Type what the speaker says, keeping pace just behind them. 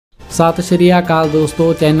सत श्री अकाल दोस्तों,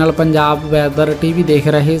 चैनल पंजाब वैदर टीवी देख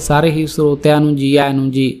रहे सारे ही ਸਰੋਤਿਆਂ ਨੂੰ जी आए ਨੂੰ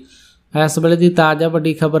जी। इस वेले की ताज़ा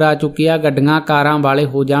वड्डी खबर आ चुकी है। गड्डियां कारां वाले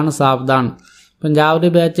हो जाण सावधान। पंजाब दे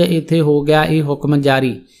विच इत्थे हो गया ये हुक्म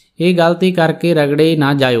जारी, ये गलती करके रगड़े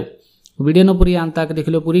ना जाओ। वीडियो नूं पूरी अंत तक देख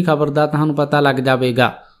लो, पूरी खबर का तुहानूं पता लग जाएगा।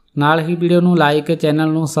 नाल ही वीडियो नूं लाइक,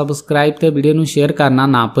 चैनल नूं सबसक्राइब ते वीडियो नूं शेयर करना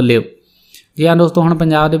ना भुल्लिओ। जी हाँ दोस्तों, हुण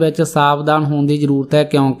पंजाब दे विच सावधान होने की जरूरत है,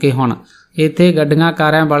 क्योंकि हुण इत्थे गड्डियां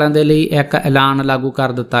कारां वालिਆਂ ਦੇ ਲਈ एक ऐलान लागू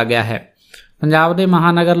कर दिता गया है। पंजाब के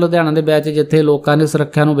महानगर लुधियाना के विच जिथे लोगों की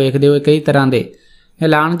सुरक्षा नूं वेखदे होए कई तरह के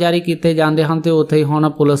ऐलान जारी किए जाते हैं, तो उत्थे हुण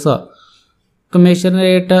पुलिस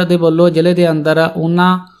कमिशनरेट के वल्लों जिले के अंदर उन्हां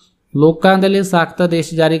लोगों के लिए सख्त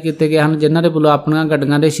आदेश जारी किए गए हैं, जिन्हां दे वल्लों अपणियां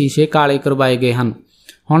गड्डियां के शीशे काले करवाए गए हैं।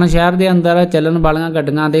 हुण शहर के अंदर चलण वालियां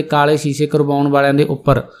गड्डियां के काले शीशे करवाउण वालियां दे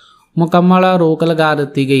उपर मुकम्मल रोक लगा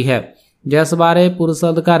दी गई है, जिस बारे पुलिस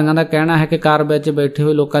अधिकारियों का कहना है कि कार में बैठे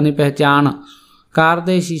हुए लोगों की पहचान कार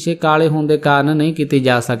के शीशे काले होने के कारण नहीं की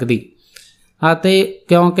जा सकती,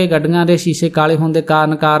 क्योंकि गड्डियां के शीशे काले होने के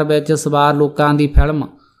कारण कार में सवार लोगों की फिल्म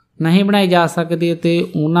नहीं बनाई जा सकती, तो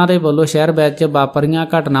उन्होंने वलों शहर में वापरियां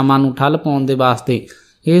घटनावां नूं ठल पाउण दे वास्ते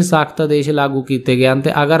ये सख्त आदेश लागू किए गए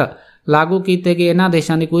हैं। अगर लागू किए गए इन्हां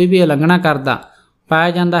आदेशों की कोई भी उलंघना करता पाया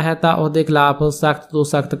जाता है तो उसके खिलाफ सख्त तो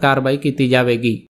सख्त कार्रवाई की जाएगी।